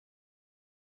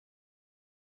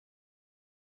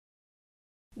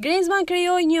GRIEZMANN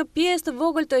krijoi një pjesë të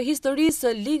vogël të historisë së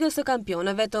Ligës së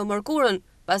Kampionëve të mërkurën,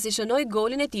 pasi shënoi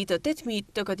golin e tij të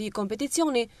 800 të këtij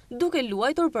kompeticioni duke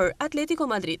luajtur për Atletico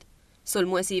Madrid.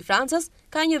 Sulmuesi i Francës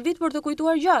ka një vit për të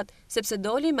kujtuar gjatë, sepse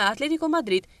doli me Atletico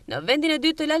Madrid në vendin e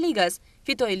dytë të La Ligas,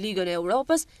 fitoi Ligën e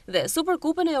Europës dhe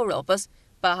Superkupën e Europës,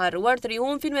 pa harruar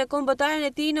triumfin me kombëtaren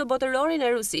e tij në botërorin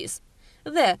e Rusisë.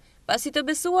 Dhe, pasi të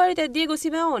besuarit e Diego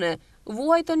Simeone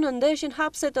vuajtën në ndeshjen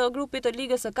hapse të grupit të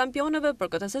Ligës së Kampionëve për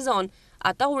këtë sezon,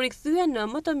 ata u rikthyen në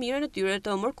më të mirën e tyre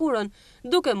të mërkurën,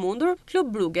 duke mundur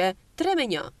Klub Brugge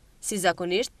 3-1. Si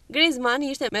zakonisht, GRIEZMANN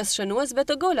ishte mes shënuesve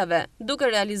të golave, duke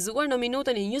realizuar në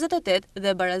minutën e 28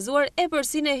 dhe barazuar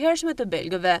epërsinë e hershme të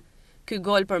belgëve. Ky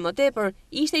gol për më tepër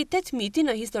ishte i 800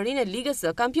 në historinë e Ligës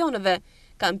së Kampionëve.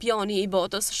 Kampioni i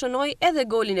botës shënoi edhe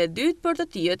golin e dytë për të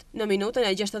tijët në minutën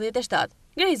e 67.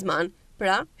 GRIEZMANN,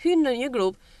 pra, hyn në një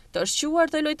grup të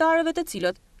shquar të lojtarëve të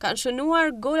cilët kanë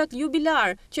shënuar golat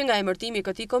jubilar që nga emërtimi i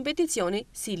këtij kompeticioni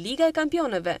si Liga e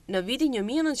Kampionëve në vitin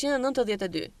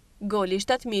 1992. Goli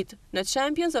 700 në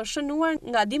Champions është shënuar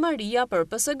nga Di Maria për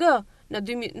PSG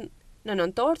në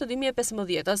nëntor të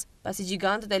 2015-s, pasi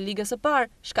gjigantët e Ligës së Parë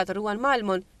shkatëruan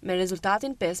Malmon me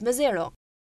rezultatin 5-0.